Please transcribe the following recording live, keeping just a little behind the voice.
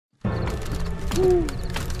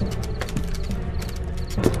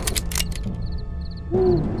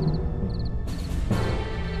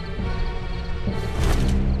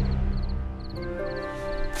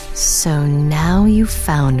So now you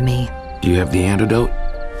found me. Do you have the antidote?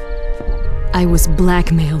 I was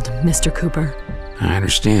blackmailed, Mr. Cooper. I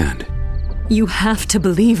understand. You have to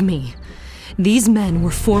believe me. These men were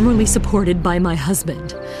formerly supported by my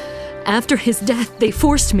husband. After his death, they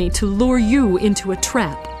forced me to lure you into a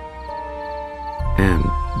trap. And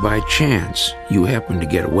by chance, you happened to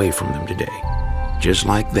get away from them today. Just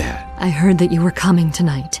like that. I heard that you were coming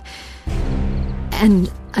tonight.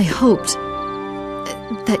 And I hoped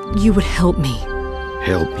that you would help me.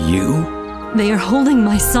 Help you? They are holding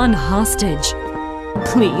my son hostage.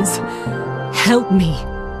 Please, help me.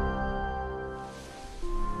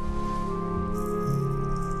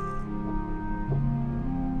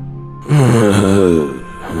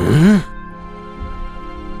 Huh?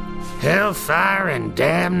 Hellfire and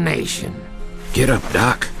damnation. Get up,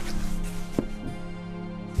 Doc.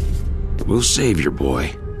 We'll save your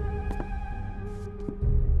boy.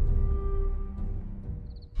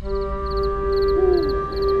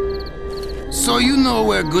 So you know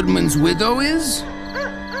where Goodman's widow is?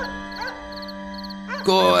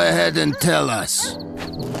 Go ahead and tell us.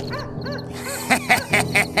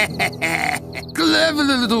 Clever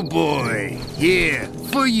little boy. Here,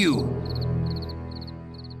 for you.